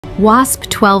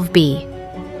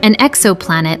WASP-12b, an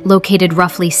exoplanet located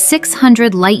roughly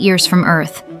 600 light-years from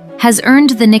Earth, has earned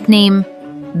the nickname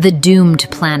the Doomed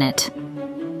Planet.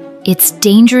 Its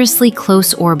dangerously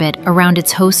close orbit around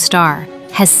its host star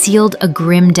has sealed a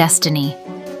grim destiny,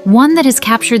 one that has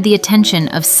captured the attention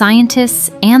of scientists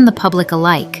and the public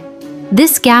alike.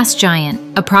 This gas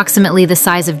giant, approximately the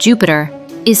size of Jupiter,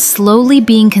 is slowly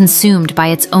being consumed by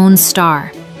its own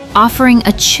star, offering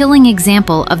a chilling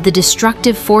example of the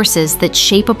destructive forces that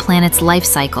shape a planet's life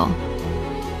cycle.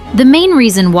 The main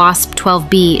reason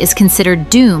WASP-12b is considered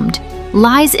doomed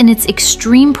lies in its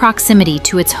extreme proximity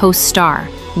to its host star,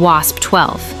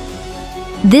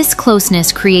 WASP-12. This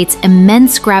closeness creates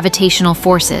immense gravitational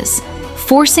forces,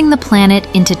 forcing the planet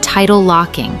into tidal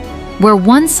locking, where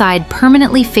one side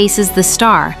permanently faces the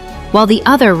star while the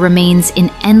other remains in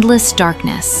endless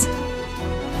darkness.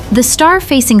 The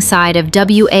star-facing side of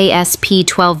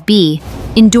WASP-12b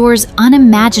endures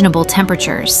unimaginable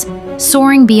temperatures,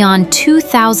 soaring beyond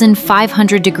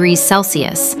 2,500 degrees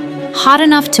Celsius, hot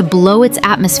enough to blow its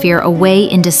atmosphere away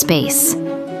into space.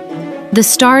 The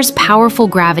star's powerful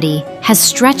gravity has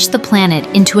stretched the planet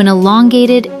into an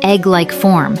elongated, egg-like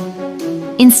form,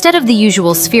 instead of the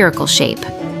usual spherical shape.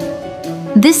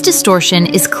 This distortion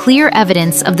is clear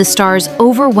evidence of the star's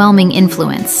overwhelming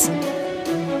influence.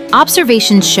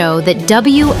 Observations show that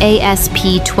WASP-12b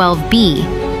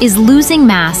is losing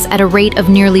mass at a rate of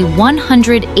nearly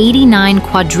 189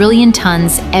 quadrillion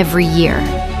tons every year.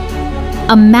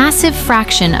 A massive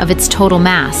fraction of its total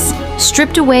mass,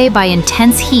 stripped away by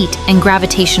intense heat and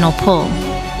gravitational pull.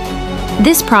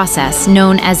 This process,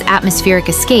 known as atmospheric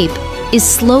escape, is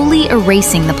slowly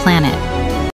erasing the planet.